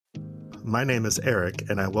My name is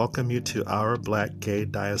Eric, and I welcome you to our Black Gay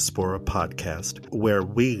Diaspora podcast, where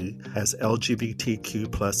we, as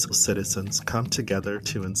LGBTQ plus citizens, come together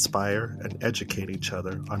to inspire and educate each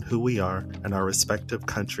other on who we are and our respective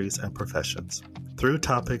countries and professions. Through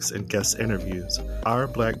topics and guest interviews, our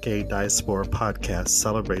Black Gay Diaspora podcast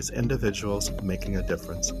celebrates individuals making a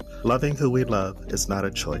difference. Loving who we love is not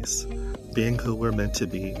a choice. Being who we're meant to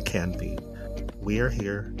be can be. We are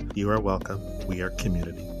here. You are welcome. We are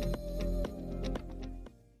community.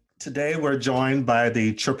 Today, we're joined by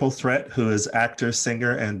the triple threat, who is actor,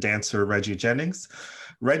 singer, and dancer Reggie Jennings.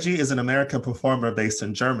 Reggie is an American performer based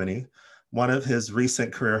in Germany. One of his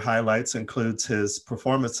recent career highlights includes his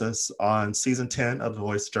performances on season 10 of The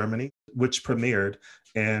Voice Germany, which premiered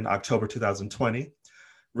in October 2020.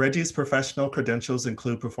 Reggie's professional credentials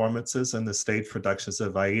include performances in the stage productions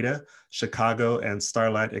of Aida, Chicago, and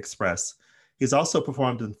Starlight Express. He's also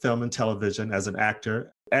performed in film and television as an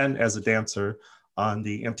actor and as a dancer on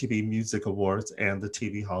the MTV Music Awards and the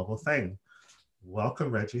TV Hall of Fame.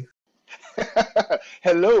 Welcome, Reggie.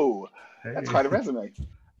 Hello. Hey. That's quite a resume.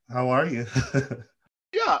 How are you?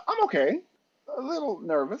 Yeah, I'm okay. A little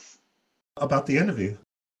nervous. About the interview.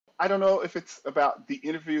 I don't know if it's about the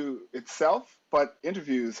interview itself, but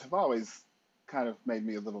interviews have always kind of made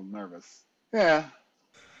me a little nervous. Yeah.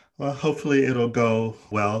 Well, hopefully it'll go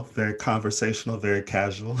well. Very conversational, very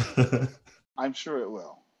casual. I'm sure it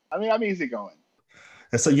will. I mean, I'm easygoing.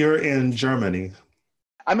 And so you're in Germany.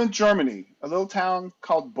 I'm in Germany, a little town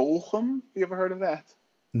called Bochum. You ever heard of that?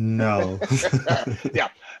 No. Yeah.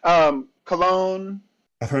 Cologne.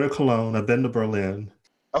 I've heard of Cologne. I've been to Berlin.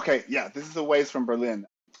 Okay, yeah, this is a ways from Berlin.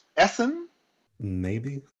 Essen.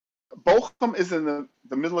 Maybe. Bochum is in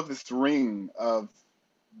the middle of this ring of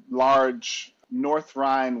large North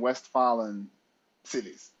Rhine-Westphalen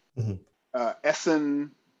cities. Mm-hmm.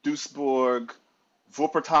 Essen, Duisburg,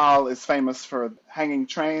 Wuppertal is famous for hanging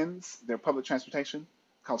trains, their public transportation,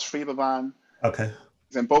 called Schwebebahn. Okay.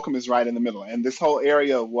 And Bochum is right in the middle. And this whole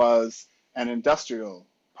area was an industrial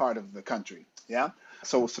part of the country. Yeah.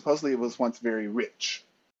 So supposedly it was once very rich.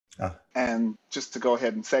 And just to go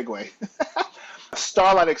ahead and segue,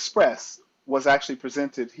 Starlight Express was actually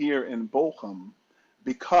presented here in Bochum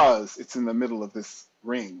because it's in the middle of this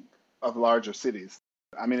ring of larger cities.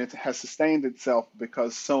 I mean, it has sustained itself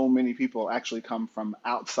because so many people actually come from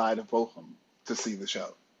outside of Bochum to see the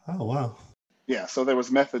show. Oh, wow. Yeah, so there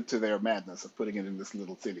was method to their madness of putting it in this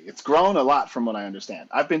little city. It's grown a lot from what I understand.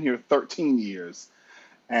 I've been here 13 years,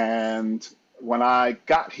 and when I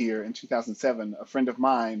got here in 2007, a friend of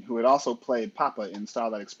mine who had also played Papa in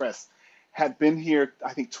Starlight Express had been here,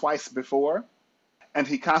 I think, twice before, and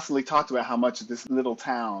he constantly talked about how much this little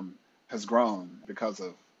town has grown because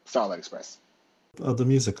of Starlight Express. Oh, the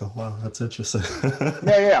musical. Wow, that's interesting.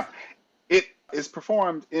 Yeah. It is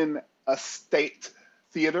performed in a state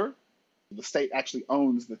theater. The state actually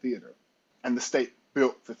owns the theater, and the state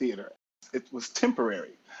built the theater. It was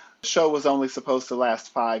temporary. The show was only supposed to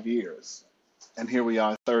last 5 years, and here we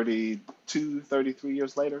are 32, 33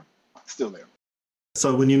 years later, still there.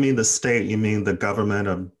 So when you mean the state, you mean the government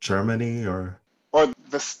of Germany or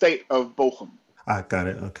the state of Bochum. I got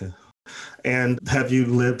it. Okay. And have you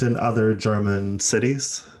lived in other German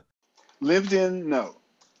cities? Lived in? No.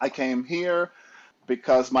 I came here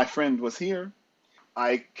because my friend was here.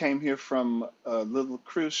 I came here from a little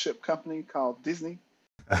cruise ship company called Disney.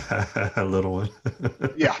 A little one.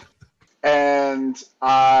 Yeah. And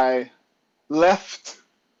I left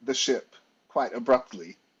the ship quite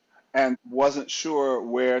abruptly and wasn't sure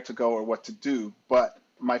where to go or what to do. But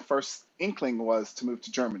my first inkling was to move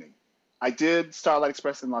to Germany. I did Starlight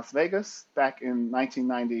Express in Las Vegas back in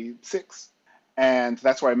 1996, and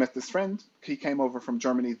that's where I met this friend. He came over from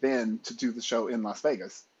Germany then to do the show in Las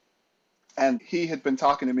Vegas, and he had been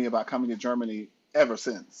talking to me about coming to Germany ever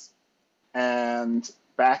since. And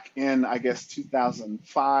back in, I guess,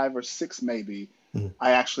 2005 or 6 maybe,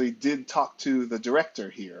 I actually did talk to the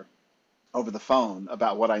director here over the phone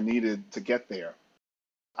about what I needed to get there.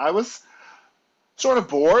 I was sort of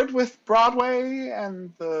bored with Broadway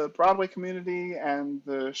and the Broadway community and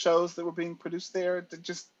the shows that were being produced there. That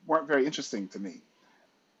just weren't very interesting to me.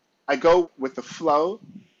 I go with the flow,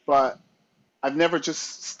 but I've never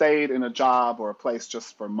just stayed in a job or a place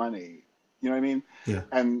just for money. You know what I mean? Yeah.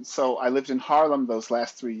 And so I lived in Harlem those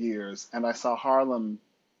last 3 years, and I saw Harlem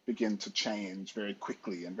begin to change very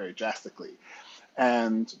quickly and very drastically.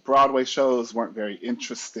 And Broadway shows weren't very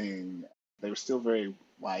interesting. They were still very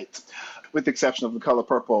white, with the exception of The Color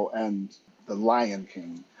Purple and The Lion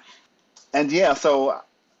King. And yeah, so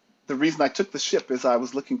the reason I took the ship is I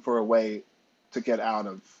was looking for a way to get out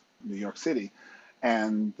of New York City,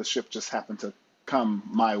 and the ship just happened to come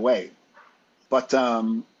my way. But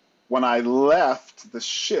when I left the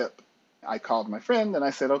ship, I called my friend and I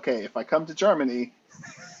said, okay, if I come to Germany,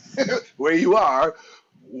 where you are,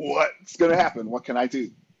 what's going to happen? What can I do?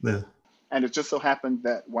 Yeah. And it just so happened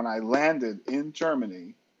that when I landed in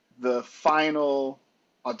Germany, the final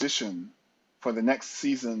audition for the next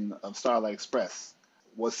season of Starlight Express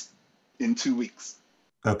was in 2 weeks.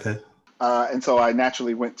 Okay. And so I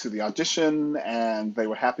naturally went to the audition, and they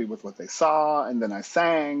were happy with what they saw. And then I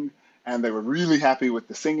sang, and they were really happy with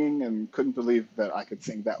the singing and couldn't believe that I could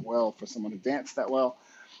sing that well for someone who danced that well.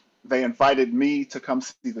 They invited me to come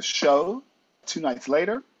see the show 2 nights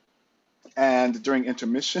later. And during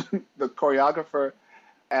intermission, the choreographer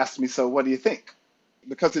asked me, so what do you think?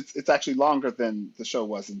 Because it's actually longer than the show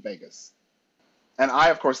was in Vegas. And I,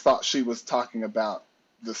 of course, thought she was talking about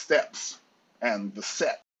the steps and the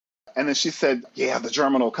set. And then she said, yeah, the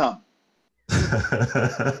German will come.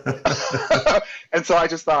 And so I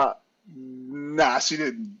just thought, nah, she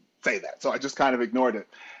didn't say that. So I just kind of ignored it.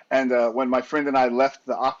 And when my friend and I left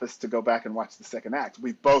the office to go back and watch the second act,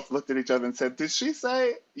 we both looked at each other and said, did she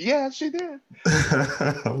say? Yeah, she did.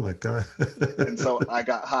 Oh my God. And so I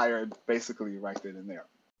got hired basically right then and there.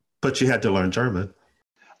 But you had to learn German.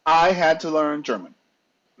 I had to learn German.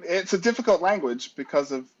 It's a difficult language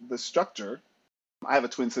because of the structure. I have a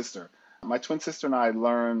twin sister. My twin sister and I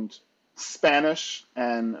learned Spanish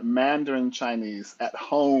and Mandarin Chinese at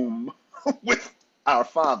home with our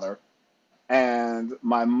father. And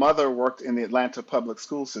my mother worked in the Atlanta public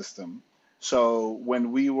school system. So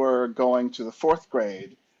when we were going to the 4th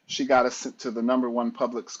grade, she got us sent to the #1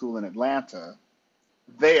 public school in Atlanta.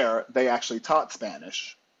 There, they actually taught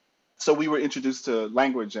Spanish. So we were introduced to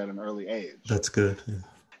language at an early age. That's good. Yeah.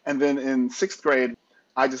 And then in 6th grade,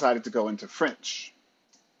 I decided to go into French.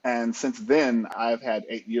 And since then, I've had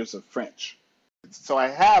 8 years of French. So I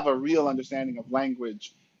have a real understanding of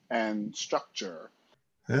language and structure.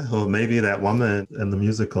 Yeah, well, maybe that woman in the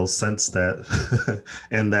musical sensed that,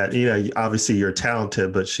 and that, obviously you're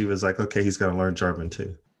talented, but she was like, okay, he's going to learn German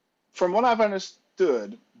too. From what I've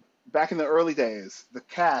understood, back in the early days, the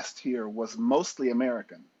cast here was mostly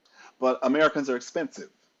American, but Americans are expensive.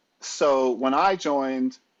 So when I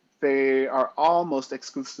joined, they are almost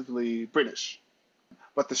exclusively British.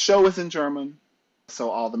 But the show is in German,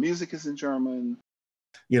 so all the music is in German.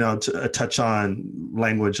 To touch on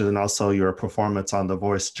language and also your performance on The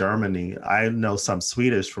Voice Germany, I know some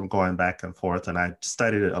Swedish from going back and forth, and I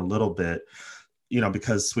studied it a little bit,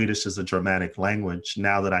 because Swedish is a Germanic language.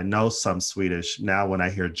 Now that I know some Swedish, now when I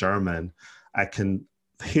hear German, I can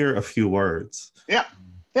hear a few words. Yeah,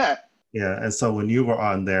 yeah. Yeah, and so when you were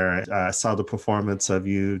on there, I saw the performance of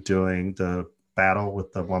you doing the battle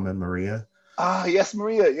with the woman, Maria. Ah, yes,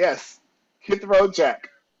 Maria, yes. Hit the road, Jack.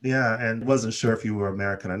 Yeah, and wasn't sure if you were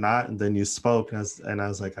American or not. And then you spoke, and I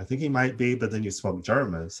was like, I think he might be, but then you spoke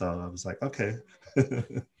German. So I was like, okay.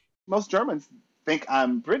 Most Germans think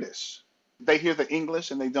I'm British. They hear the English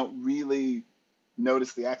and they don't really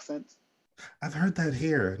notice the accent. I've heard that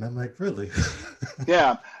here, and I'm like, really?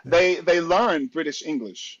 Yeah, they learn British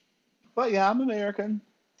English. But yeah, I'm American.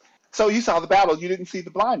 So you saw the battle. You didn't see the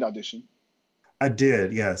blind audition. I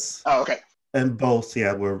did, yes. Oh, okay. And both,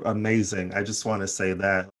 yeah, were amazing. I just want to say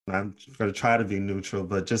that. I'm going to try to be neutral,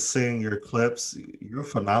 but just seeing your clips, you're a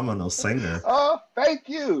phenomenal singer. Oh, thank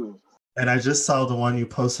you. And I just saw the one you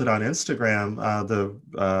posted on Instagram,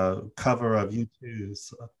 the cover of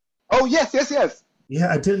U2's. Oh, yes, yes, yes.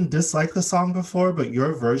 Yeah, I didn't dislike the song before, but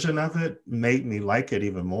your version of it made me like it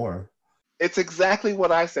even more. It's exactly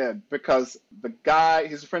what I said, because the guy,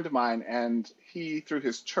 he's a friend of mine, and he, through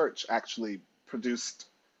his church, actually produced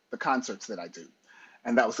the concerts that I do.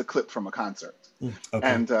 And that was a clip from a concert. Okay.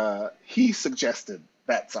 And he suggested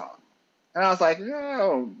that song. And I was like,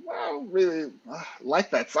 no, I don't really like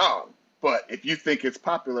that song. But if you think it's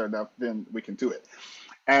popular enough, then we can do it.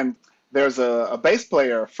 And there's a bass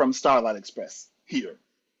player from Starlight Express here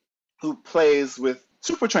who plays with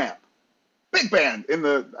Supertramp, big band in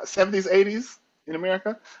the 70s, 80s in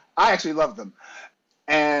America. I actually love them.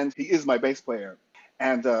 And he is my bass player.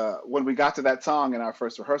 And when we got to that song in our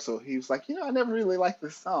first rehearsal, he was like, I never really liked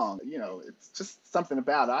this song. It's just something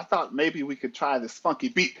about it. I thought maybe we could try this funky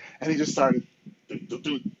beat. And he just started,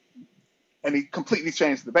 and he completely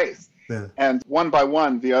changed the bass. Yeah. And one by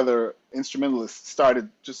one, the other instrumentalists started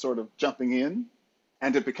just sort of jumping in,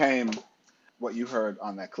 and it became what you heard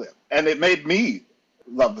on that clip. And it made me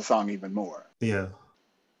love the song even more. Yeah.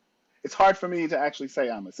 It's hard for me to actually say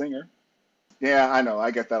I'm a singer. Yeah, I know.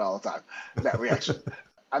 I get that all the time, that reaction.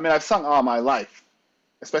 I mean, I've sung all my life,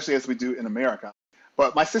 especially as we do in America.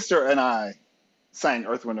 But my sister and I sang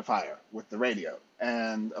Earth, Wind, and Fire with the radio.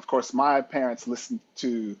 And, of course, my parents listened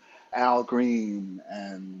to Al Green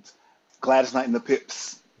and Gladys Knight and the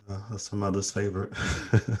Pips. That's my mother's favorite.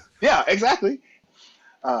 Yeah, exactly.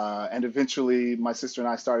 And eventually, my sister and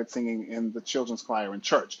I started singing in the children's choir in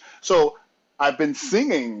church. So I've been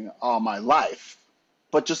singing all my life,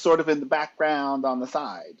 but just sort of in the background on the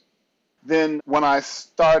side. Then, when I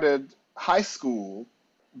started high school,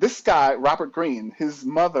 this guy, Robert Greene, his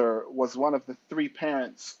mother was one of the three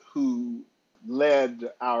parents who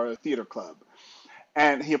led our theater club.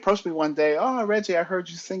 And he approached me one day, "Oh, Reggie, I heard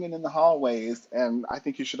you singing in the hallways, and I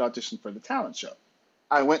think you should audition for the talent show."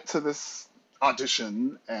 I went to this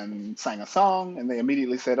audition and sang a song, and they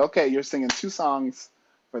immediately said, "Okay, you're singing two songs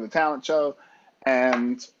for the talent show."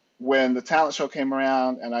 And when the talent show came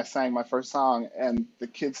around and I sang my first song and the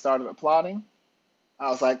kids started applauding, I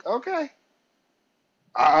was like, "Okay,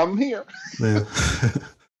 I'm here." Yeah.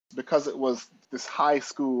 Because it was this high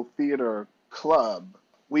school theater club,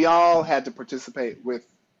 we all had to participate with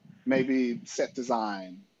maybe set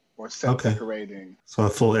design or set Okay. decorating. So a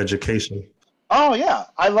full education. Oh, yeah,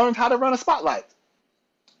 I learned how to run a spotlight.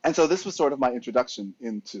 And so this was sort of my introduction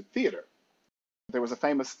into theater. There was a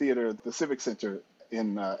famous theater, the Civic Center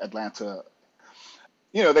in Atlanta.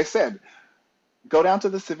 You know, they said, go down to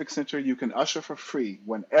the Civic Center, you can usher for free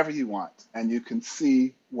whenever you want, and you can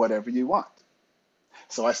see whatever you want.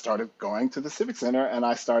 So I started going to the Civic Center and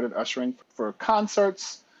I started ushering for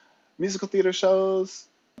concerts, musical theater shows,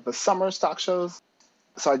 the summer stock shows.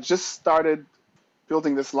 So I just started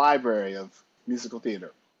building this library of musical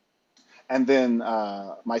theater. And then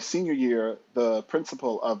my senior year, the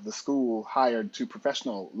principal of the school hired two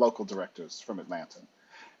professional local directors from Atlanta.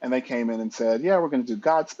 And they came in and said, "Yeah, we're going to do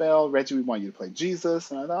Godspell. Reggie, we want you to play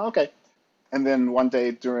Jesus." And I thought, okay. And then one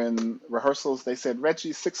day during rehearsals, they said,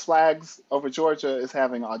 "Reggie, Six Flags over Georgia is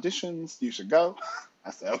having auditions. You should go."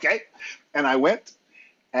 I said, okay. And I went,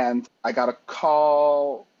 and I got a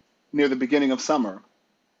call near the beginning of summer.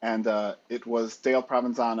 And it was Dale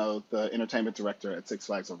Provenzano, the entertainment director at Six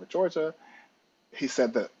Flags over Georgia. He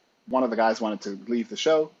said that one of the guys wanted to leave the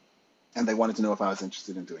show, and they wanted to know if I was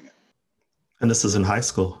interested in doing it. And this is in high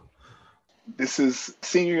school. This is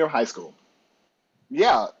senior year of high school.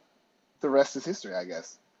 Yeah, the rest is history, I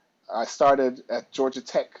guess. I started at Georgia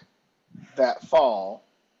Tech that fall.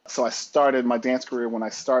 So I started my dance career when I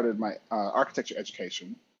started my architecture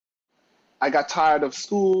education. I got tired of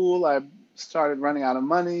school. I started running out of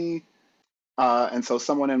money. And so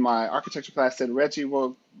someone in my architecture class said, "Reggie,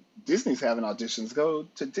 well, Disney's having auditions. Go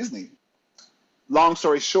to Disney." Long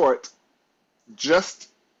story short, just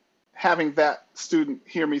having that student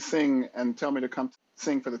hear me sing and tell me to come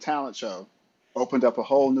sing for the talent show opened up a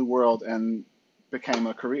whole new world and became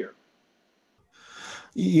a career.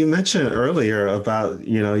 You mentioned earlier about,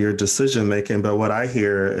 your decision making, but what I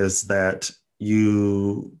hear is that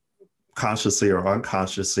you consciously or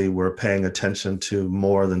unconsciously were paying attention to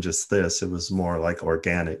more than just this. It was more like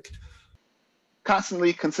organic.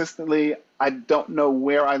 Constantly, consistently, I don't know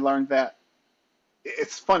where I learned that.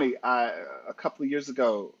 It's funny, a couple of years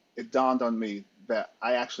ago, it dawned on me that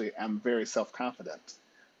I actually am very self-confident,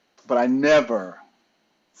 but I never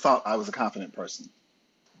thought I was a confident person.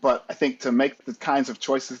 But I think to make the kinds of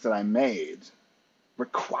choices that I made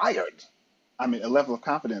required, a level of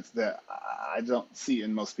confidence that I don't see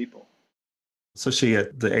in most people. Especially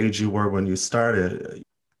at the age you were when you started,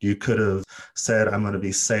 you could have said, "I'm going to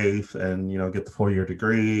be safe and, get the 4-year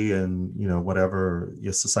degree and, whatever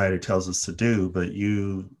your society tells us to do," but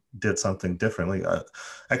you did something differently.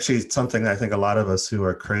 Actually, something I think a lot of us who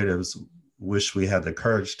are creatives wish we had the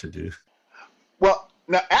courage to do. Well,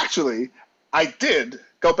 now actually, I did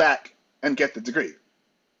go back and get the degree.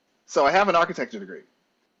 So I have an architecture degree,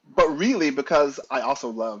 but really because I also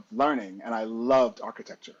loved learning and I loved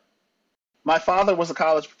architecture. My father was a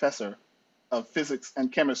college professor of physics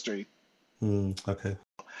and chemistry. Okay.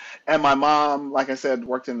 And my mom, like I said,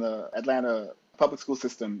 worked in the Atlanta public school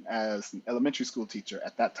system as an elementary school teacher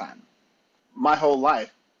at that time. My whole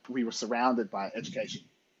life, we were surrounded by education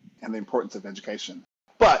and the importance of education.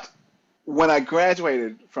 But when I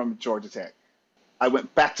graduated from Georgia Tech, I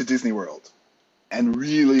went back to Disney World and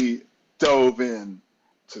really dove in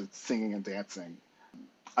to singing and dancing.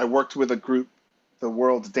 I worked with a group, the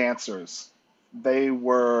World Dancers. They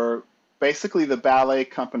were basically the ballet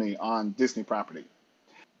company on Disney property.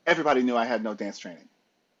 Everybody knew I had no dance training.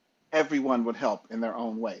 Everyone would help in their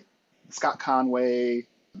own way. Scott Conway,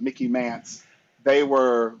 Mickey Mance, they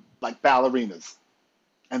were like ballerinas,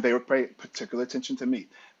 and they would pay particular attention to me.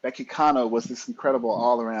 Becky Cano was this incredible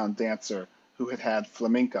all-around dancer who had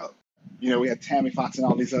flamenco. We had Tammy Fox and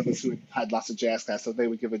all these others who had lots of jazz class, so they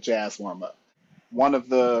would give a jazz warm-up. One of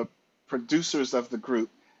the producers of the group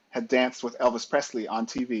had danced with Elvis Presley on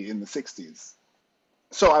TV in the 60s.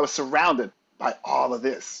 So I was surrounded by all of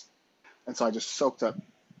this. And so I just soaked up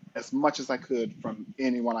as much as I could from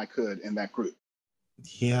anyone I could in that group.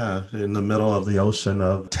 Yeah, in the middle of the ocean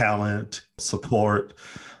of talent, support,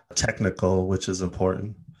 technical, which is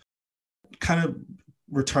important. Kind of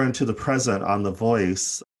return to the present on The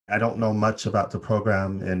Voice. I don't know much about the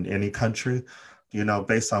program in any country. You know,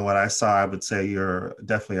 based on what I saw, I would say you're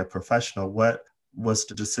definitely a professional. What was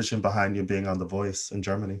the decision behind you being on The Voice in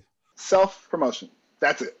Germany? Self-promotion.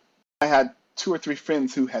 That's it. I had 2 or 3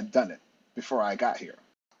 friends who had done it before I got here.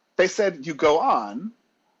 They said, you go on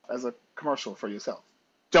as a commercial for yourself.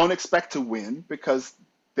 Don't expect to win because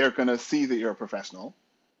they're going to see that you're a professional,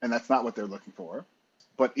 and that's not what they're looking for.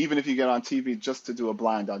 But even if you get on TV just to do a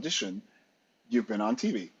blind audition, you've been on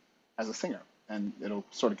TV as a singer, and it'll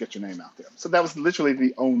sort of get your name out there. So that was literally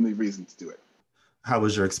the only reason to do it. How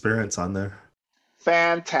was your experience on there?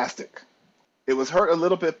 Fantastic. It was hurt a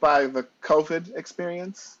little bit by the COVID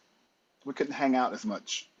experience. We couldn't hang out as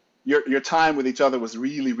much. Your time with each other was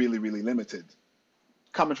really, really, really limited.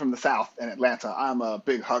 Coming from the South and Atlanta, I'm a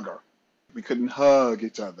big hugger. We couldn't hug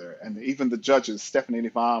each other. And even the judges, Stephanie and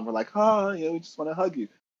Yvonne, were like, oh, yeah, we just want to hug you.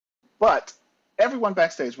 But everyone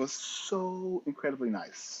backstage was so incredibly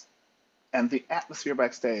nice. And the atmosphere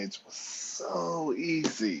backstage was so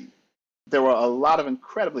easy. There were a lot of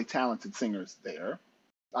incredibly talented singers there.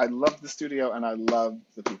 I loved the studio and I loved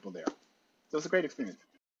the people there. So it was a great experience.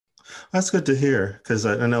 That's good to hear, because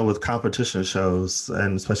I know with competition shows,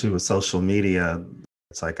 and especially with social media,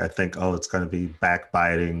 it's like I think, oh, it's going to be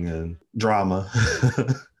backbiting and drama.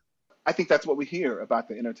 I think that's what we hear about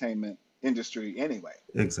the entertainment industry anyway.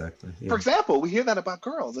 Exactly. Yeah. For example, we hear that about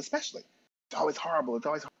girls especially. It's always horrible. It's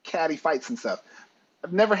always catty fights and stuff.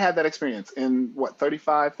 I've never had that experience in,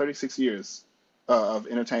 35, 36 years of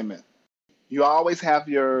entertainment. You always have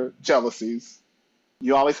your jealousies.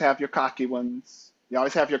 You always have your cocky ones. You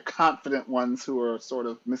always have your confident ones who are sort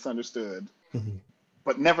of misunderstood,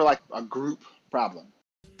 but never like a group problem.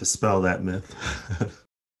 Dispel that myth.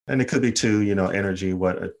 And it could be too, energy,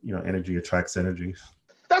 energy attracts energy.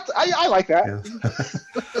 I like that. Yeah.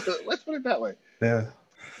 Let's put it that way. Yeah.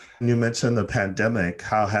 You mentioned the pandemic.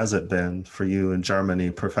 How has it been for you in Germany,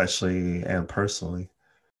 professionally and personally?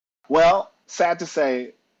 Well, sad to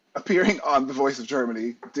say, appearing on The Voice of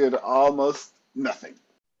Germany did almost nothing.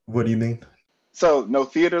 What do you mean? So no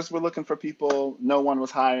theaters were looking for people. No one was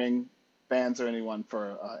hiring bands or anyone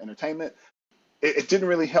for entertainment. It didn't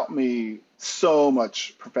really help me so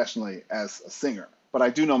much professionally as a singer, but I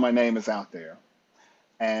do know my name is out there.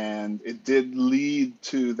 And it did lead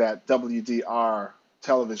to that WDR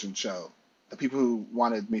television show. The people who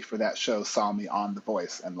wanted me for that show saw me on The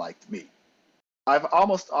Voice and liked me. I've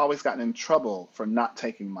almost always gotten in trouble for not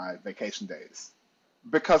taking my vacation days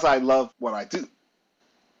because I love what I do.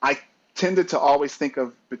 I tended to always think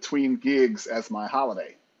of between gigs as my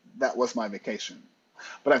holiday. That was my vacation.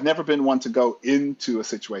 But I've never been one to go into a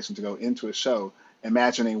situation, to go into a show,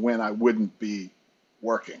 imagining when I wouldn't be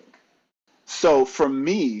working. So for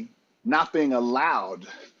me, not being allowed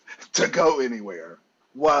to go anywhere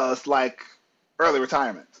was like early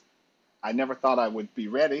retirement. I never thought I would be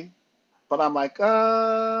ready, but I'm like,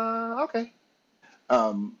 okay.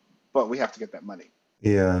 But we have to get that money.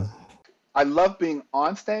 Yeah. I love being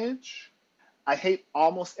on stage. I hate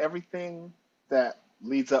almost everything that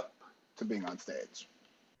leads up to being on stage.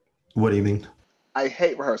 What do you mean? I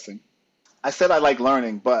hate rehearsing. I said I like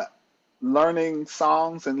learning, but learning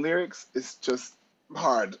songs and lyrics is just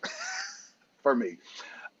hard for me.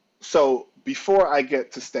 So before I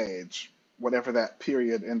get to stage, whatever that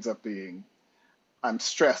period ends up being, I'm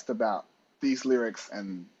stressed about these lyrics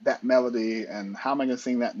and that melody and how am I going to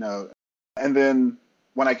sing that note. And then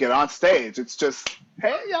when I get on stage, it's just,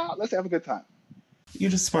 hey, y'all, let's have a good time. You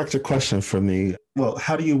just sparked a question for me. Well,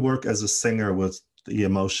 how do you work as a singer with the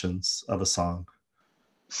emotions of a song?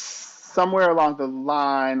 Somewhere along the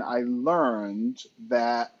line, I learned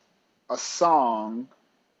that a song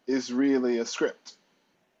is really a script.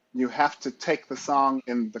 You have to take the song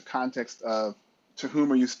in the context of to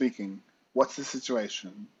whom are you speaking? What's the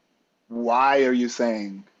situation? Why are you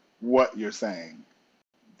saying what you're saying?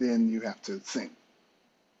 Then you have to sing.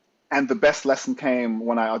 And the best lesson came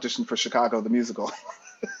when I auditioned for Chicago, the musical.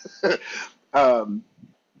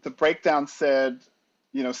 The breakdown said,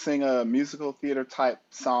 sing a musical theater type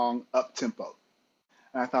song up tempo.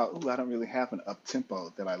 And I thought, ooh, I don't really have an up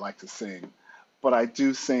tempo that I like to sing, but I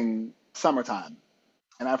do sing Summertime.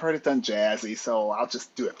 And I've heard it done jazzy, so I'll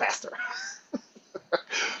just do it faster.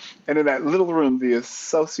 And in that little room, the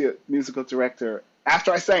associate musical director,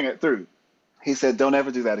 after I sang it through, he said, don't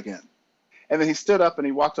ever do that again. And then he stood up and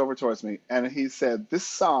he walked over towards me and he said, "This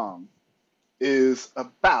song is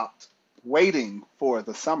about waiting for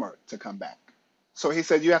the summer to come back." So he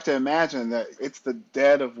said, "You have to imagine that it's the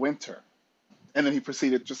dead of winter." And then he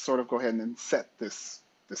proceeded to just sort of go ahead and set this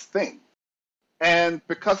thing. And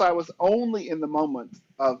because I was only in the moment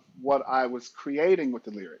of what I was creating with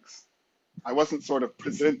the lyrics, I wasn't sort of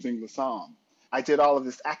presenting the song. I did all of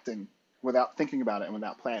this acting without thinking about it and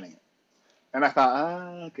without planning it. And I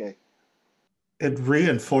thought, okay. It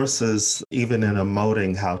reinforces, even in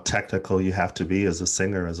emoting, how technical you have to be as a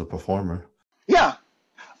singer, as a performer. Yeah.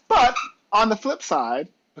 But on the flip side,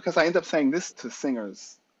 because I end up saying this to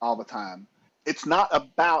singers all the time, it's not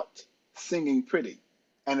about singing pretty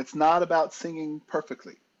and it's not about singing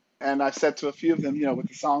perfectly. And I've said to a few of them, with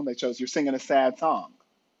the song they chose, you're singing a sad song.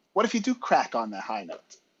 What if you do crack on that high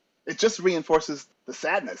note? It just reinforces the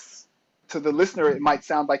sadness. To the listener, it might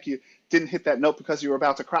sound like you didn't hit that note because you were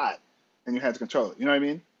about to cry and you had to control it. You know what I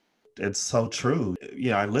mean? It's so true.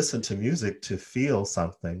 I listen to music to feel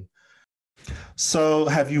something. So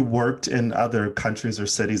have you worked in other countries or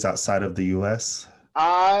cities outside of the US?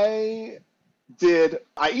 I did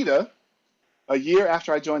Aida. A year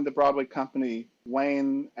after I joined the Broadway company,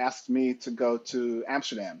 Wayne asked me to go to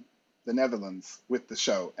Amsterdam, the Netherlands, with the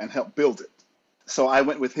show and help build it. So I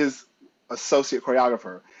went with his associate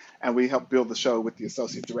choreographer and we helped build the show with the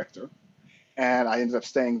associate director. And I ended up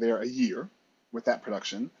staying there a year with that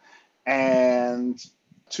production. And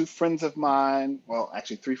two friends of mine, well,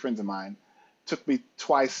 actually three friends of mine, took me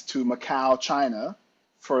twice to Macau, China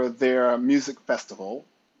for their music festival.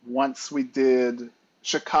 Once we did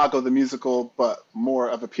Chicago the musical, but more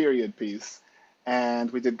of a period piece.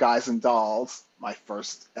 And we did Guys and Dolls, my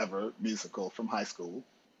first ever musical from high school.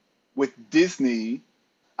 With Disney,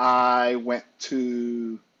 I went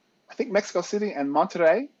to, I think, Mexico City and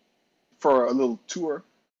Monterrey for a little tour.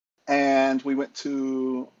 And we went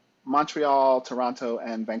to Montreal, Toronto,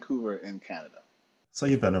 and Vancouver in Canada. So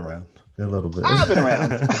you've been around a little bit. I've been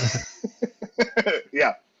around.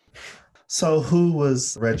 Yeah. So who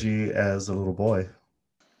was Reggie as a little boy?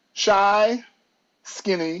 Shy,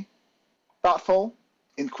 skinny, thoughtful,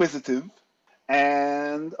 inquisitive,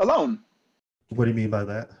 and alone. What do you mean by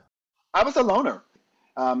that? I was a loner.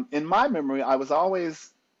 In my memory, I was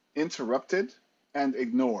always interrupted and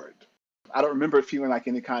ignored. I don't remember it feeling like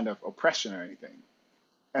any kind of oppression or anything.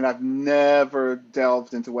 And I've never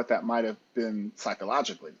delved into what that might have been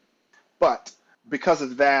psychologically. But because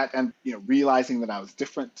of that and realizing that I was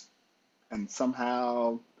different and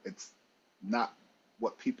somehow it's not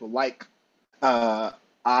what people like,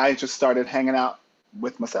 I just started hanging out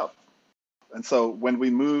with myself. And so when we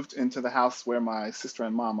moved into the house where my sister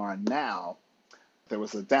and mom are now, there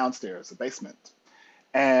was a downstairs, a basement.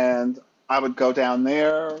 And I would go down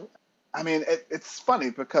there. I mean, it's funny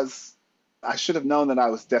because I should have known that I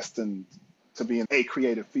was destined to be in a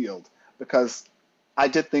creative field because I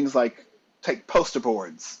did things like take poster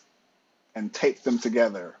boards and tape them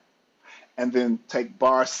together and then take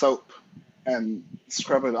bar soap and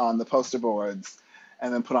scrub it on the poster boards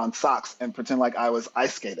and then put on socks and pretend like I was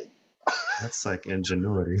ice skating. That's like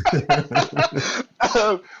ingenuity.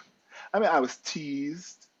 I mean, I was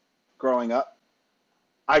teased growing up.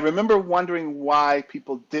 I remember wondering why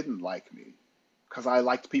people didn't like me because I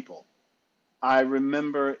liked people. I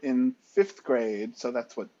remember in fifth grade, so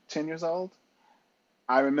that's what, 10 years old?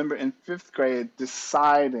 I remember in fifth grade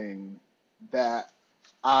deciding that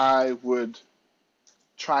I would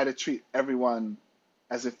try to treat everyone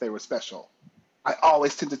as if they were special. I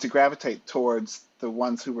always tended to gravitate towards the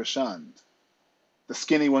ones who were shunned. The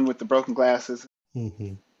skinny one with the broken glasses.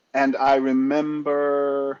 Mm-hmm. And I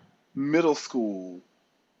remember middle school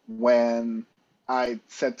when I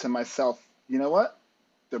said to myself, you know what?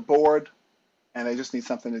 They're bored and they just need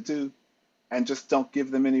something to do, and just don't give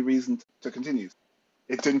them any reason to continue.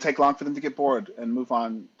 It didn't take long for them to get bored and move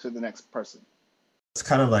on to the next person. It's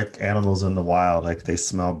kind of like animals in the wild, like they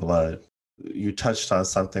smell blood. You touched on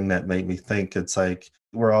something that made me think. It's like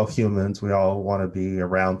we're all humans. We all want to be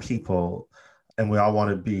around people and we all want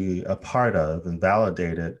to be a part of and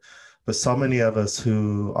validated. But so many of us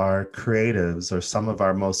who are creatives or some of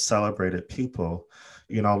our most celebrated people,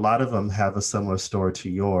 a lot of them have a similar story to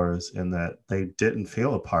yours in that they didn't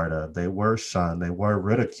feel a part of. They were shunned. They were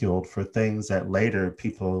ridiculed for things that later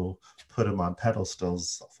people put them on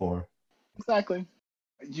pedestals for. Exactly.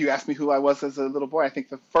 You asked me who I was as a little boy. I think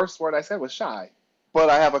the first word I said was shy, but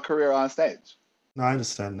I have a career on stage. No, I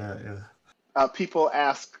understand that, yeah. People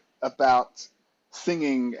ask about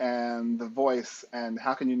singing and the voice and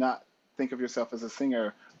how can you not think of yourself as a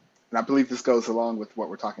singer? And I believe this goes along with what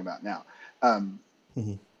we're talking about now.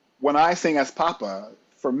 When I sing as Papa,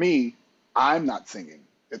 for me, I'm not singing.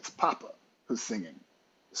 It's Papa who's singing.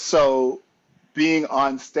 So being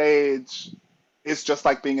on stage is just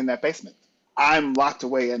like being in that basement. I'm locked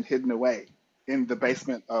away and hidden away in the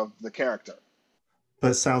basement of the character.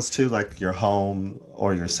 But it sounds too like your home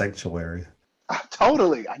or your sanctuary.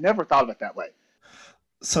 Totally. I never thought of it that way.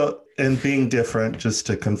 So, in being different, just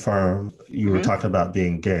to confirm, you were Hmm. talking about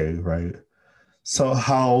being gay, right? So,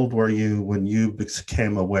 how old were you when you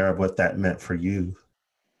became aware of what that meant for you?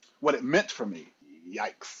 What it meant for me,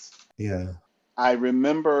 yikes. Yeah. I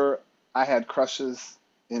remember I had crushes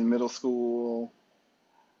in middle school.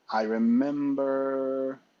 I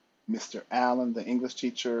remember Mr. Allen, the English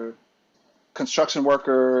teacher, construction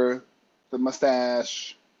worker, the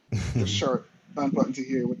mustache, the shirt unbuttoned to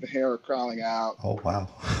here with the hair crawling out. Oh, wow.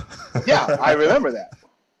 Yeah, I remember that.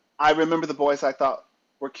 I remember the boys I thought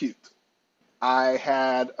were cute. I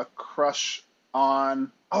had a crush on,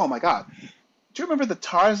 oh my God. Do you remember the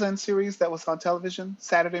Tarzan series that was on television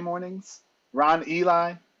Saturday mornings? Ron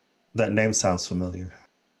Eli? That name sounds familiar.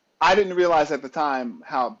 I didn't realize at the time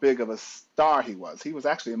how big of a star he was. He was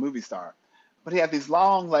actually a movie star. But he had these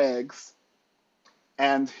long legs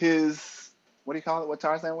and his, what do you call it? What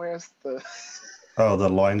Tarzan wears? The, Oh, the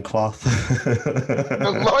loincloth.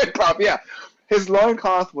 the loincloth, yeah. His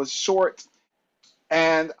loincloth was short,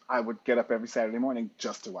 and I would get up every Saturday morning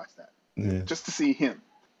just to watch that, Yeah. just to see him.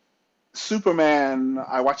 Superman,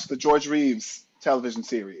 I watched the George Reeves television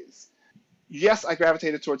series. Yes, I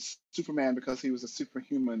gravitated towards Superman because he was a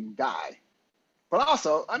superhuman guy. But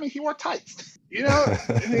also, I mean, he wore tights, you know?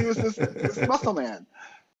 And he was this muscle man.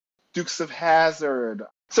 Dukes of Hazzard.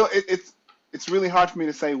 So it's really hard for me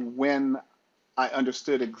to say when I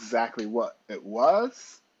understood exactly what it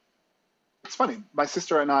was. It's funny. My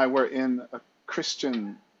sister and I were in a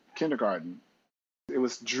Christian kindergarten. It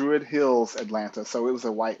was Druid Hills, Atlanta, so it was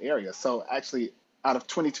a white area. So actually, out of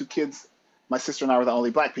 22 kids, my sister and I were the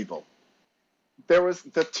only black people. There was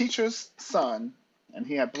the teacher's son, and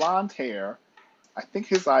he had blonde hair. I think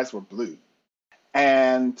his eyes were blue.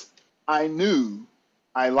 And I knew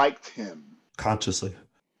I liked him Consciously.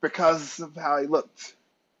 because of how he looked.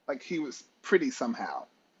 Like he was pretty somehow.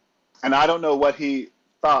 And I don't know what he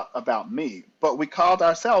thought about me, but we called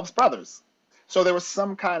ourselves brothers. So there was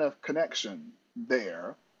some kind of connection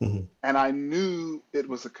there. Mhm. And I knew it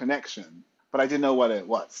was a connection, but I didn't know what it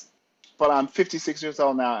was. But I'm 56 years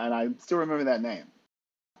old now, and I still remember that name.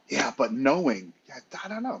 Yeah, but knowing, I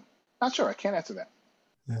don't know. Not sure. I can't answer that.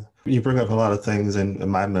 Yeah. You bring up a lot of things in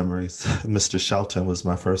my memories. Mr. Shelton was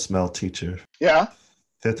my first male teacher, Yeah.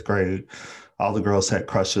 fifth grade. All the girls had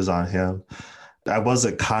crushes on him. I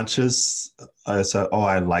wasn't conscious. I said, oh,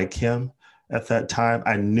 I like him at that time.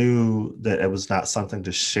 I knew that it was not something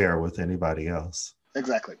to share with anybody else.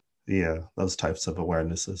 Exactly. Yeah, those types of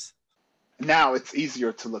awarenesses. Now it's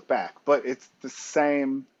easier to look back, but it's the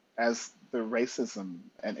same as the racism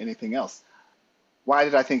and anything else. Why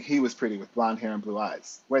did I think he was pretty with blonde hair and blue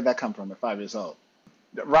eyes? Where'd that come from at 5 years old?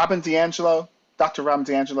 Robin DiAngelo, Dr. Robin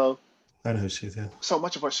DiAngelo, I know who she is. Yeah. so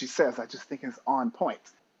much of what she says I just think is on point.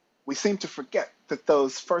 We seem to forget that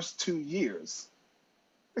those first 2 years,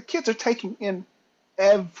 the kids are taking in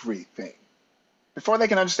everything. Before they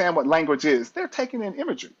can understand what language is, they're taking in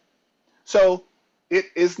imagery. So it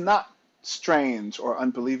is not strange or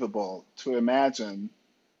unbelievable to imagine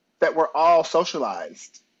that we're all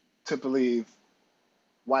socialized to believe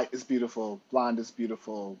white is beautiful, blonde is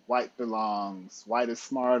beautiful, white belongs, white is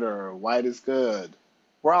smarter, white is good.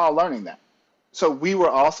 We're all learning that. So we were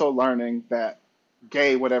also learning that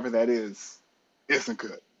gay, whatever that is, isn't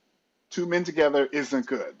good. Two men together isn't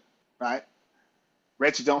good, right?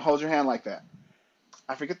 Reggie, don't hold your hand like that.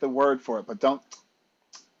 I forget the word for it, but don't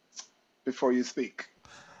before you speak.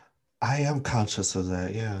 I am conscious of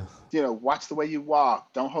that. Yeah. You know, watch the way you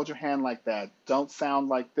walk. Don't hold your hand like that. Don't sound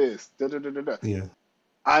like this. Da, da, da, da, da. Yeah.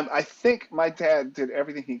 I think my dad did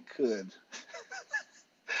everything he could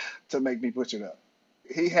to make me butchered up.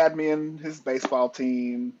 He had me in his baseball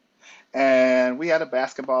team, and we had a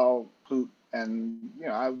basketball hoop, and you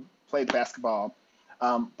know I played basketball.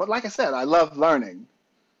 But like I said, I love learning,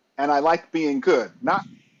 and I like being good, not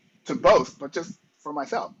to boast, but just for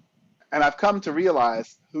myself. And I've come to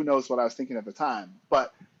realize, who knows what I was thinking at the time,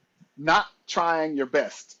 but not trying your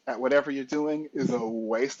best at whatever you're doing is a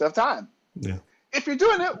waste of time. Yeah. If you're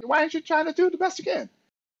doing it, why aren't you trying to do the best you can?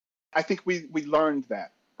 I think we learned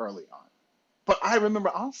that early on. But I remember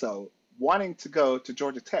also wanting to go to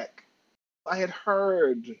Georgia Tech. I had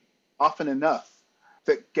heard often enough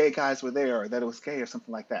that gay guys were there or that it was gay or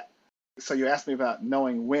something like that. So you asked me about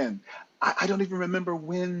knowing when. I don't even remember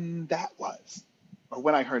when that was or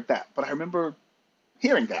when I heard that, but I remember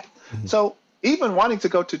hearing that. Mhm. So Even wanting to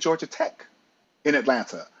go to Georgia Tech in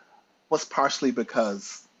Atlanta was partially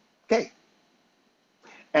because gay.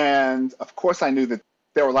 And of course, I knew that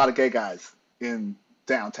there were a lot of gay guys in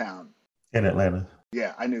downtown. In Atlanta.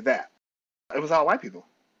 Yeah, I knew that. It was all white people,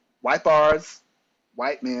 white bars,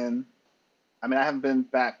 white men. I mean, I haven't been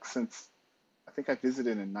back since I think I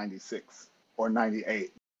visited in 96 or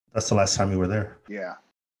 98. That's the last time you were there. Yeah.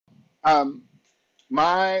 Um,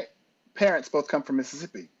 my parents both come from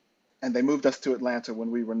Mississippi, and they moved us to Atlanta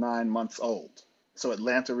when we were 9 months old. So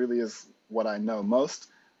Atlanta really is what I know most.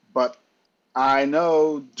 But I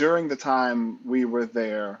know during the time we were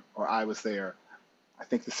there, or I was there, I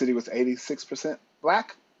think the city was 86%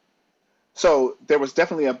 black. So there was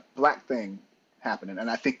definitely a black thing happening. And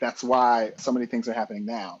I think that's why so many things are happening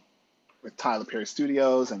now with Tyler Perry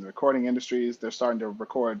Studios and the recording industries. They're starting to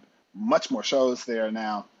record much more shows there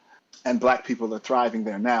now, and black people are thriving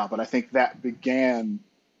there now. But I think that began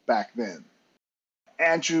back then.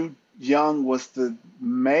 Andrew Young was the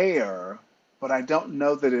mayor, but I don't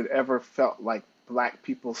know that it ever felt like black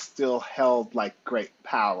people still held like great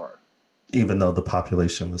power. Even though the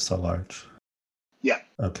population was so large. Yeah.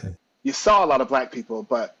 Okay. You saw a lot of black people,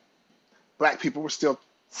 but black people were still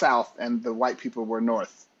south and the white people were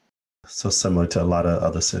north. So similar to a lot of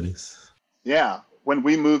other cities. Yeah. When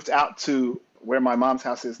we moved out to where my mom's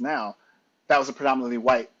house is now, that was a predominantly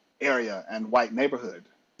white area and white neighborhood.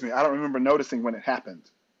 I mean, I don't remember noticing when it happened,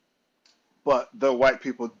 but the white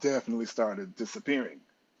people definitely started disappearing.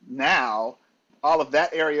 Now, all of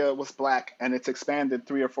that area was black and it's expanded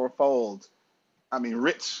 3 or 4 fold. I mean,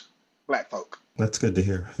 rich black folk. That's good to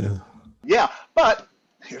hear. Yeah. Yeah, but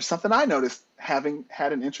here's something I noticed having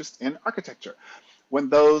had an interest in architecture. When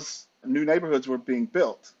those new neighborhoods were being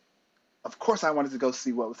built, of course I wanted to go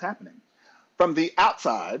see what was happening. From the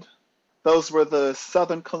outside, those were the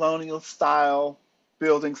Southern colonial style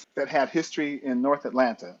buildings that had history in North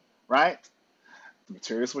Atlanta, right? The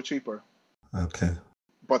materials were cheaper, Okay.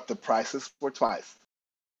 but the prices were twice.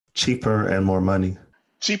 Cheaper and more money.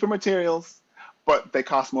 Cheaper materials, but they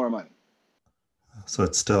cost more money. So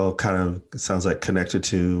it's still kind of sounds like connected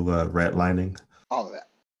to redlining. All of that.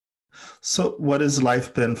 So what has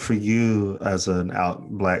life been for you as an out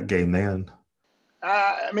black gay man?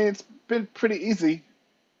 I mean, it's been pretty easy.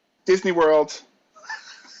 Disney World.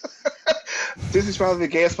 Disney's probably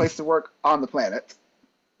the gayest place to work on the planet.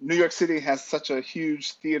 New York City has such a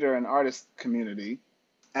huge theater and artist community.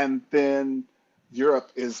 And then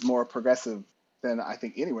Europe is more progressive than I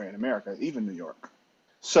think anywhere in America, even New York.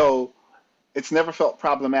 So it's never felt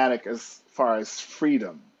problematic as far as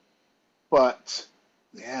freedom. But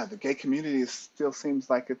yeah, the gay community still seems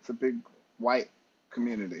like it's a big white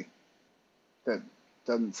community that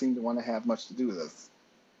doesn't seem to want to have much to do with us.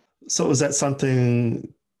 So is that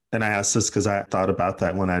something, and I asked this because I thought about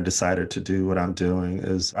that when I decided to do what I'm doing,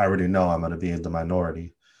 is I already know I'm going to be in the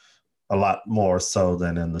minority a lot more so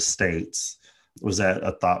than in the States. Was that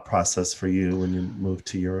a thought process for you when you moved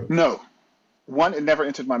to Europe? No. One, it never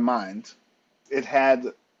entered my mind. It had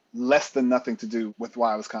less than nothing to do with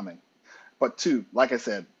why I was coming. But two, like I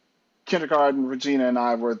said, kindergarten, Regina and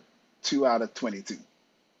I were 2 out of 22.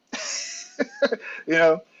 You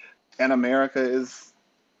know, and America is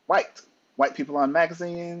white. White people on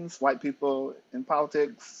magazines, white people in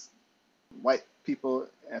politics, white people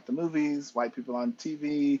at the movies, white people on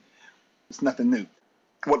TV. It's nothing new.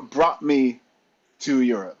 What brought me to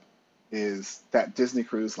Europe is that Disney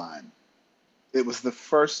Cruise Line. It was the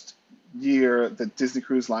first year that Disney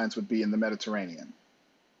Cruise Lines would be in the Mediterranean.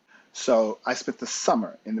 So I spent the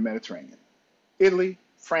summer in the Mediterranean. Italy,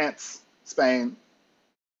 France, Spain.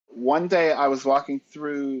 One day I was walking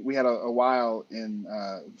through, we had a while in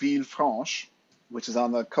Villefranche, which is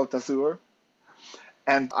on the Côte d'Azur.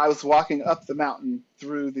 And I was walking up the mountain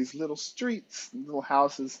through these little streets, little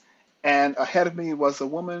houses. And ahead of me was a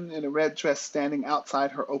woman in a red dress standing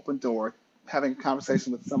outside her open door, having a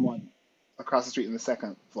conversation with someone across the street in the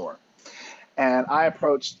second floor. And I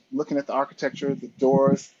approached, looking at the architecture, the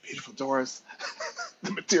doors, beautiful doors,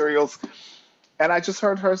 the materials. And I just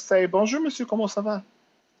heard her say, "Bonjour, monsieur, comment ça va?"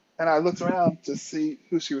 And I looked around to see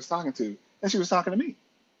who she was talking to. And she was talking to me.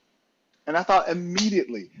 And I thought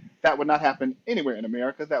immediately that would not happen anywhere in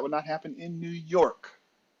America. That would not happen in New York.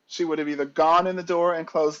 She would have either gone in the door and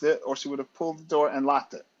closed it, or she would have pulled the door and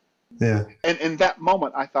locked it. Yeah. And in that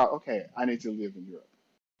moment, I thought, okay, I need to live in Europe.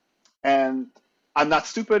 And I'm not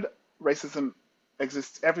stupid. Racism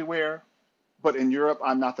exists everywhere. But in Europe,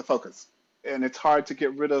 I'm not the focus. And it's hard to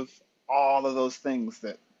get rid of all of those things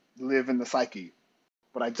that live in the psyche.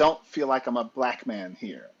 But I don't feel like I'm a black man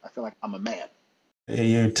here. I feel like I'm a man.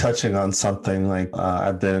 You're touching on something like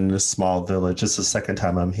I've been in this small village. It's the second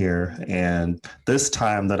time I'm here. And this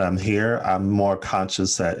time that I'm here, I'm more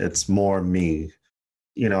conscious that it's more me.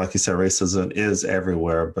 Like you said, racism is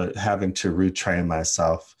everywhere, but having to retrain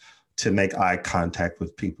myself to make eye contact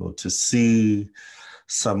with people, to see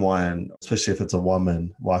someone, especially if it's a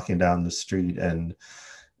woman walking down the street, and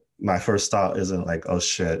my first thought isn't like, oh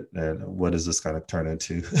shit, and what is this going to turn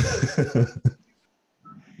into?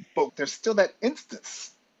 But there's still that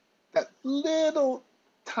instance, that little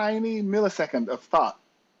tiny millisecond of thought.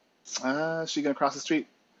 Is she going to cross the street?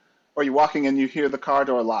 Or you're walking and you hear the car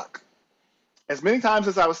door lock. As many times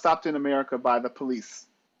as I was stopped in America by the police,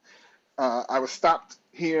 I was stopped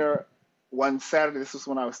here one Saturday. This was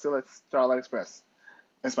when I was still at Starlight Express.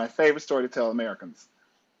 It's my favorite story to tell Americans.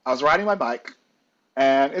 I was riding my bike,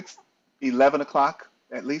 and it's 11 o'clock,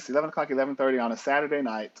 at least 11 o'clock, 11:30 on a Saturday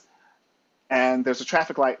night, and there's a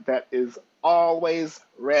traffic light that is always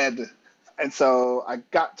red. And so I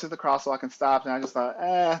got to the crosswalk and stopped, and I just thought,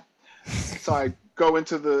 So I go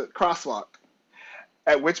into the crosswalk,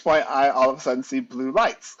 at which point I all of a sudden see blue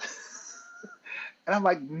lights. And I'm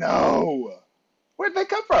like, no, where'd they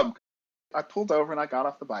come from? I pulled over and I got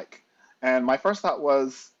off the bike. And my first thought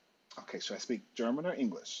was, okay, should I speak German or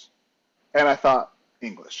English? And I thought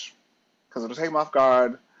English, because it'll take them off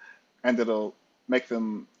guard and it'll make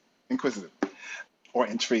them inquisitive or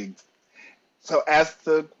intrigued. So as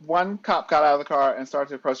the one cop got out of the car and started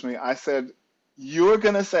to approach me, I said, you're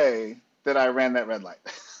going to say that I ran that red light.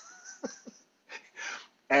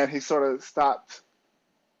 And he sort of stopped.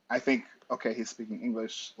 I think, okay, he's speaking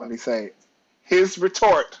English. What did he say? His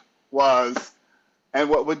retort was, and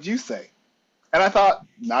what would you say? And I thought,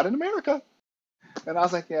 not in America. And I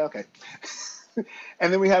was like, yeah, okay.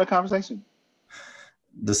 And then we had a conversation.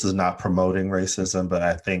 This is not promoting racism, but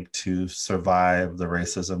I think to survive the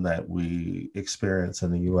racism that we experience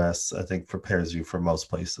in the US, I think prepares you for most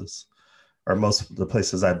places, or most of the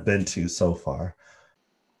places I've been to so far.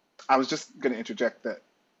 I was just going to interject that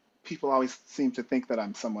people always seem to think that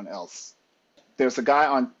I'm someone else. There's a guy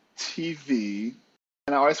on TV,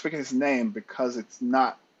 and I always forget his name because it's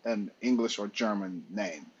not an English or German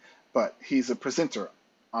name, but he's a presenter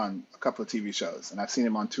on a couple of TV shows, and I've seen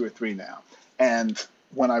him on 2 or 3 now. And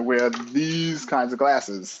when I wear these kinds of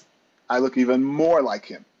glasses, I look even more like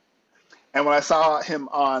him. And when I saw him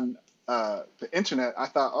on the internet, I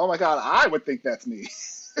thought, oh my God, I would think that's me.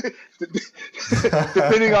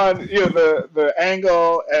 Depending on the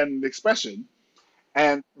angle and the expression.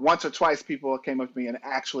 And once or twice people came up to me and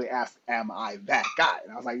actually asked, am I that guy?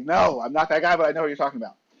 And I was like, no, I'm not that guy, but I know what you're talking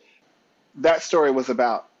about. That story was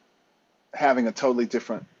about having a totally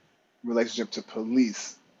different relationship to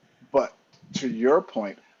police. But to your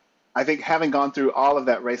point, I think having gone through all of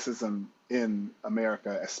that racism in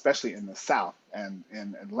America, especially in the South and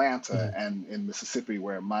in Atlanta and in Mississippi,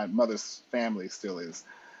 where my mother's family still is,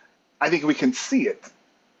 I think we can see it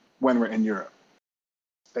when we're in Europe.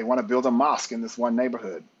 They want to build a mosque in this one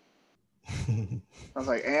neighborhood. I was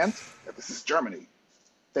like, and this is Germany.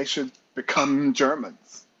 They should become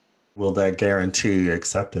Germans. Will that guarantee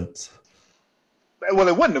acceptance? Well,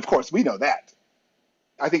 it wouldn't, of course. We know that.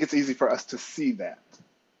 I think it's easy for us to see that.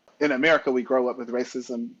 In America, we grow up with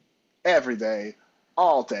racism every day,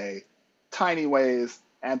 all day, tiny ways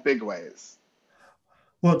and big ways.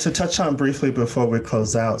 Well, to touch on briefly before we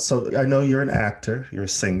close out, so I know you're an actor, you're a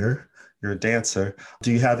singer, you're a dancer.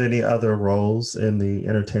 Do you have any other roles in the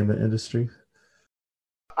entertainment industry?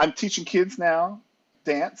 I'm teaching kids now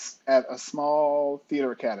dance at a small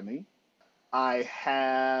theater academy. I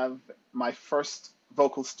have my first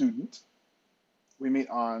vocal student. We meet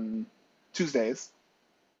on Tuesdays.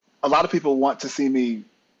 A lot of people want to see me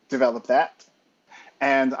develop that.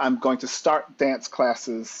 And I'm going to start dance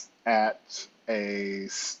classes at a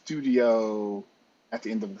studio at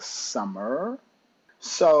the end of the summer.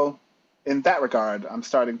 So in that regard, I'm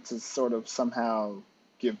starting to sort of somehow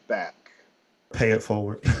give back. Pay it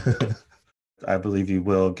forward. I believe you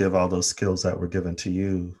will give all those skills that were given to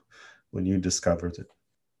you when you discovered it.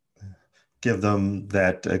 Give them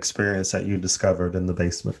that experience that you discovered in the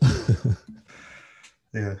basement.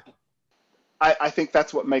 Yeah. I think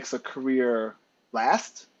that's what makes a career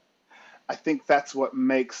last. I think that's what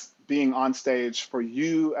makes being on stage for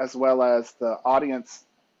you as well as the audience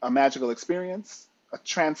a magical experience, a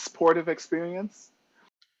transportive experience.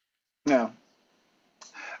 No.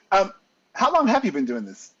 How long have you been doing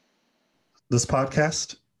this? This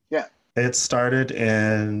podcast? Yeah. It started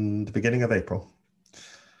in the beginning of April.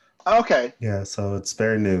 Okay. Yeah, so it's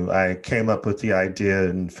very new. I came up with the idea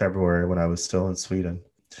in February when I was still in Sweden.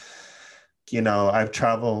 I've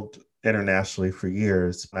traveled internationally for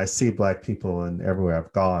years. I see Black people in everywhere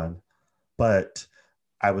I've gone, but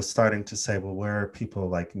I was starting to say, well, where are people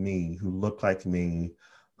like me who look like me,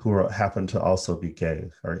 happen to also be gay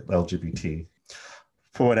or LGBT?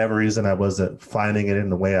 For whatever reason, I wasn't finding it in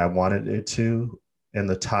the way I wanted it to, in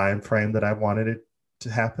the time frame that I wanted it to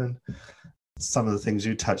happen. Some of the things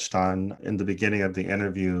you touched on in the beginning of the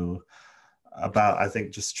interview about, I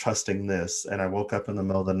think, just trusting this. And I woke up in the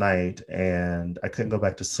middle of the night and I couldn't go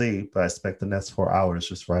back to sleep, but I spent the next 4 hours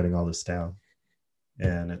just writing all this down.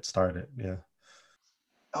 And it started. Yeah.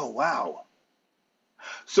 Oh, wow.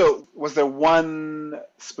 So, was there one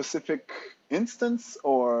specific instance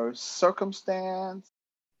or circumstance?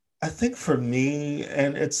 I think for me,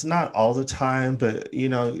 and it's not all the time, but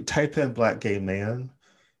type in Black gay man.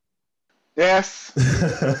 Yes.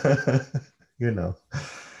 you know.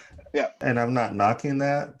 Yeah. And I'm not knocking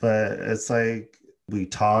that, but it's like we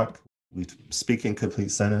talk, we speak in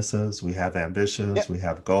complete sentences, we have ambitions, Yep. we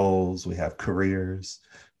have goals, we have careers,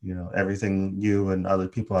 everything you and other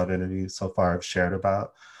people I've interviewed so far have shared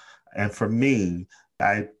about. And for me,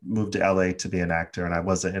 I moved to LA to be an actor and I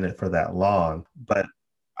wasn't in it for that long, but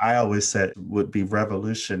I always said it would be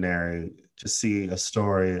revolutionary to see a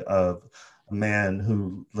story of a man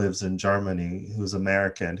who lives in Germany, who's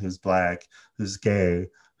American, who's Black, who's gay,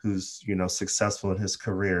 who's successful in his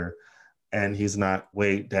career, and he's not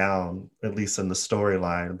weighed down, at least in the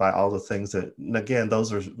storyline, by all the things that, and again,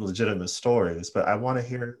 those are legitimate stories, but I want to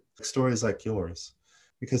hear stories like yours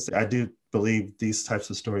because I do believe these types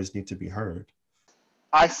of stories need to be heard.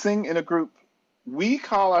 I sing in a group. We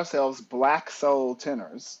call ourselves Black Soul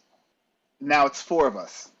Tenors. Now it's four of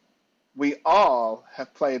us. We all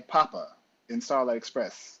have played Papa in Starlight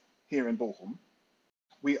Express here in Bochum.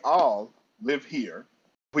 We all live here.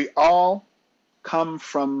 We all come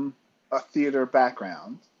from a theater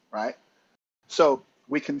background, right? So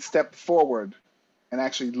we can step forward and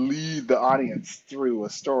actually lead the audience through a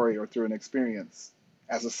story or through an experience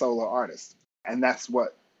as a solo artist. And that's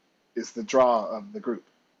what is the draw of the group.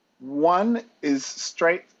 One is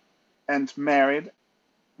straight and married.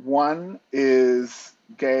 One is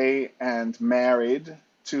gay and married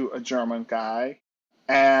to a German guy.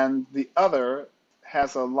 And the other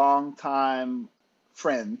has a longtime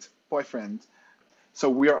boyfriend. So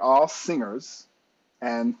we are all singers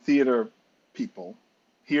and theater people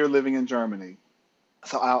here living in Germany.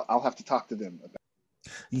 So I'll have to talk to them about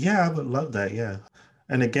it. Yeah, I would love that. Yeah.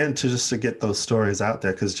 And again, to get those stories out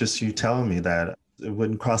there, because just you telling me that, it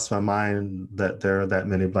wouldn't cross my mind that there are that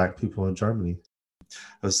many Black people in Germany.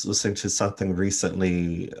 I was listening to something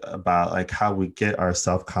recently about like how we get our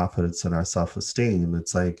self-confidence and our self-esteem.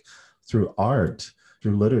 It's like through art,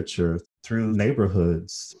 through literature, through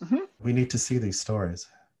neighborhoods. Mm-hmm. We need to see these stories.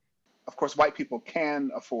 Of course, white people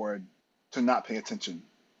can afford to not pay attention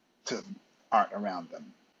to art around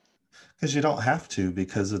them. Because you don't have to,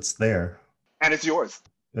 because it's there. And it's yours.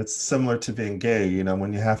 It's similar to being gay,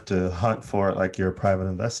 when you have to hunt for it like you're a private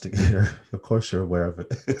investigator, of course you're aware of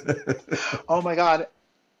it. Oh my God.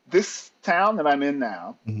 This town that I'm in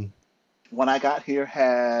now, Mhm. when I got here,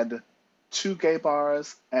 had 2 gay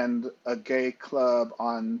bars and a gay club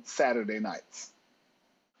on Saturday nights.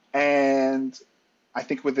 And I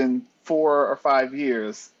think within 4 or 5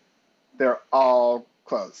 years, they're all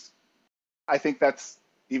closed. I think that's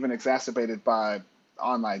even exacerbated by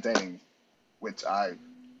online dating, which I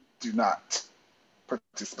do not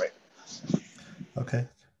participate. Okay.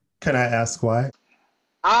 Can I ask why?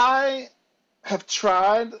 I have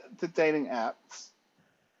tried the dating apps.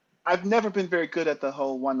 I've never been very good at the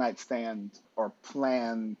whole one night stand or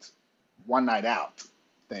planned one night out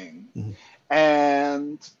thing. Mhm.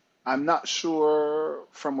 And I'm not sure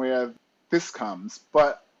from where this comes,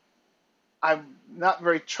 but I'm not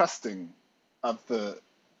very trusting of the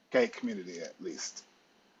gay community, at least.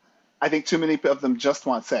 I think too many of them just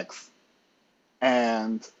want sex,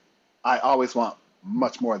 and I always want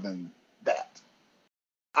much more than that.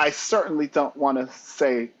 I certainly don't want to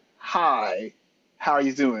say, hi, how are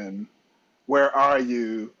you doing? Where are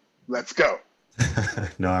you? Let's go.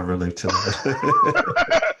 No, I relate to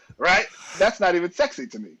that. Right? That's not even sexy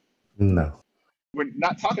to me. No. We're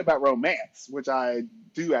not talking about romance, which I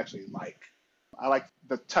do actually like. I like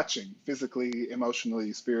the touching physically,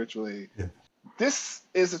 emotionally, spiritually. Yeah. This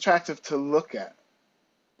is attractive to look at,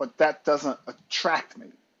 but that doesn't attract me.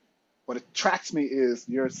 What attracts me is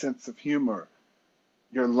your sense of humor,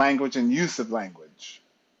 your language and use of language,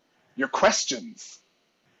 your questions.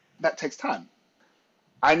 That takes time.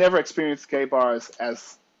 I never experienced gay bars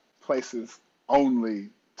as places only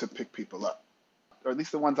to pick people up. Or at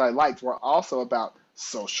least the ones I liked were also about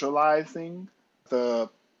socializing, the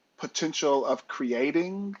potential of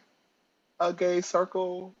creating a gay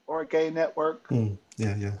circle or a gay network,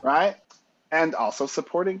 Yeah, yeah. right? And also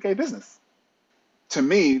supporting gay business. To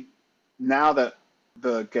me, now that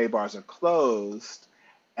the gay bars are closed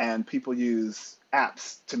and people use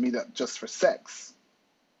apps to meet up just for sex,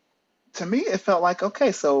 to me, it felt like,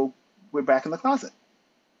 okay, so we're back in the closet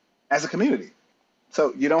as a community.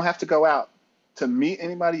 So you don't have to go out to meet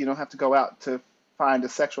anybody. You don't have to go out to find a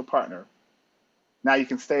sexual partner. Now you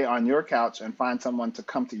can stay on your couch and find someone to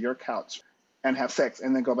come to your couch and have sex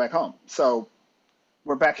and then go back home. So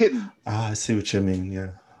we're back hidden. I see what you mean.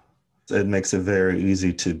 Yeah. It makes it very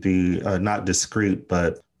easy to be not discreet,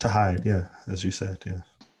 but to hide. Yeah. As you said. Yeah.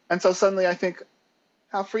 And so suddenly I think,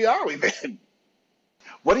 how free are we then?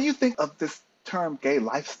 What do you think of this term gay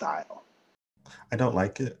lifestyle? I don't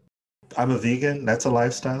like it. I'm a vegan. That's a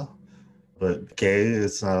lifestyle. But gay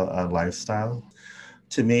is a lifestyle.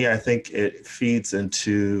 To me, I think it feeds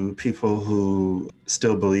into people who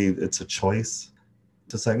still believe it's a choice.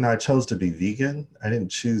 It's like, no, I chose to be vegan. I didn't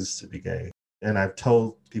choose to be gay. And I've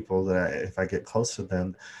told people that if I get close to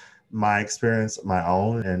them, my experience, my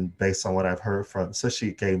own, and based on what I've heard from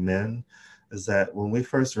especially gay men, is that when we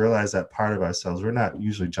first realize that part of ourselves, we're not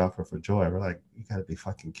usually jumping for joy. We're like, you gotta be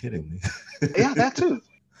fucking kidding me. Yeah, that too.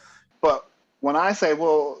 But when I say,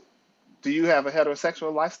 well, do you have a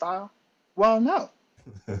heterosexual lifestyle? Well, no,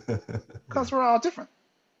 because we're all different.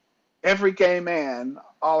 Every gay man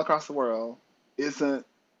all across the world isn't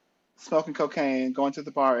smoking cocaine, going to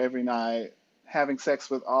the bar every night, having sex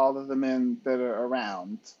with all of the men that are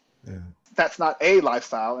around. Yeah. That's not a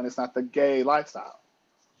lifestyle, and it's not the gay lifestyle.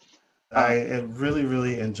 I really,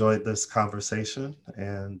 really enjoyed this conversation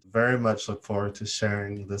and very much look forward to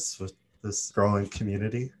sharing this with this growing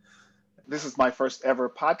community. This is my first ever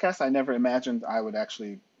podcast. I never imagined I would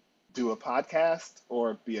actually do a podcast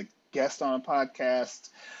or be a guest on a podcast.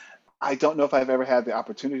 I don't know if I've ever had the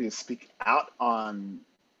opportunity to speak out on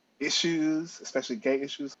issues, especially gay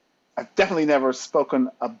issues. I've definitely never spoken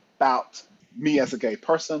about me as a gay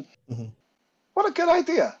person. Mm-hmm. What a good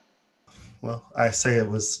idea. Well, I say it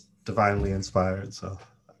was divinely inspired, so.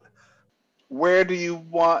 Where do you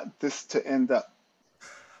want this to end up?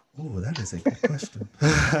 Oh, that is a good question.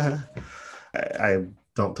 I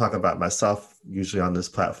don't talk about myself usually on this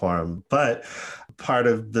platform, but part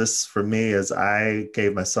of this for me is I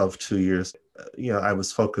gave myself 2 years. I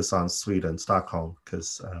was focused on Sweden, Stockholm,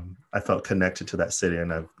 because I felt connected to that city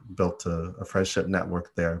and I've built a friendship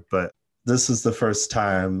network there. But this is the first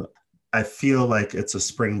time I feel like it's a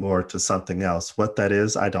springboard to something else. What that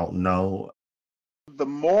is, I don't know. The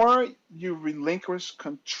more you relinquish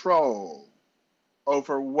control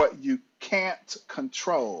over what you can't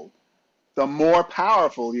control, the more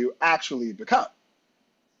powerful you actually become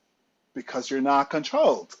because you're not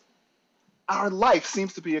controlled. Our life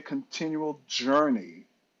seems to be a continual journey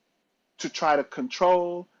to try to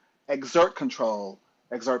control, exert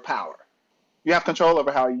power. You have control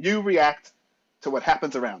over how you react to what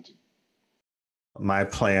happens around you. My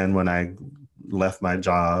plan when I left my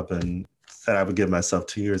job and said I would give myself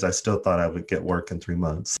 2 years, I still thought I would get work in 3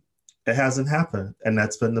 months. It hasn't happened. And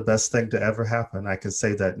that's been the best thing to ever happen. I can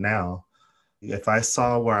say that now. If I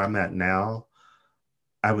saw where I'm at now,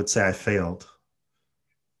 I would say I failed.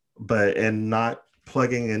 But in not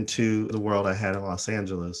plugging into the world I had in Los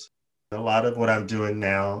Angeles, a lot of what I'm doing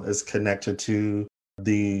now is connected to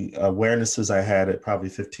the awarenesses I had at probably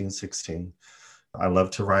 15, 16. I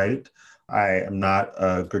love to write. I am not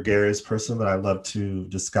a gregarious person, but I love to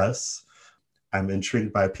discuss. I'm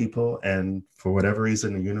intrigued by people. And for whatever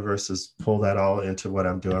reason, the universe has pulled that all into what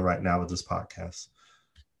I'm doing right now with this podcast.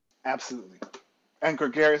 Absolutely. And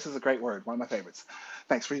gregarious is a great word. One of my favorites.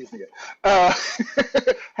 Thanks for using it.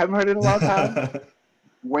 Haven't heard it in a long time.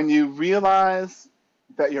 When you realize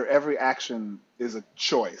that your every action is a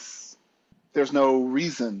choice, there's no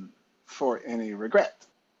reason for any regret.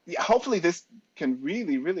 Yeah, hopefully this can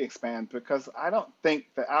really, really expand because I don't think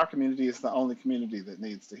that our community is the only community that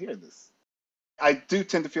needs to hear this. I do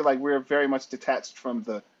tend to feel like we're very much detached from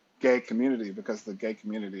the gay community because the gay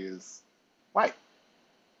community is white.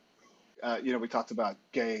 We talked about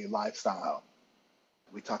gay lifestyle.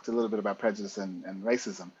 We talked a little bit about prejudice and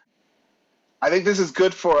racism. I think this is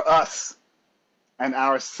good for us and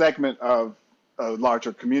our segment of a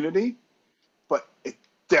larger community, but it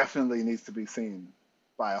definitely needs to be seen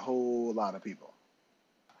by a whole lot of people.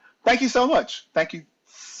 Thank you so much. Thank you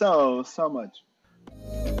so much.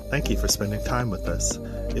 Thank you for spending time with us.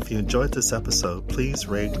 If you enjoyed this episode, please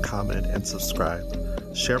rate, comment, and subscribe.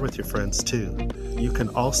 Share with your friends too. You can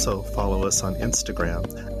also follow us on Instagram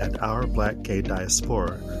at Our Black Gay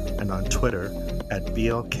Diaspora and on Twitter at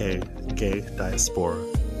BLK Gay Diaspora.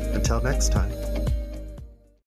 Until next time.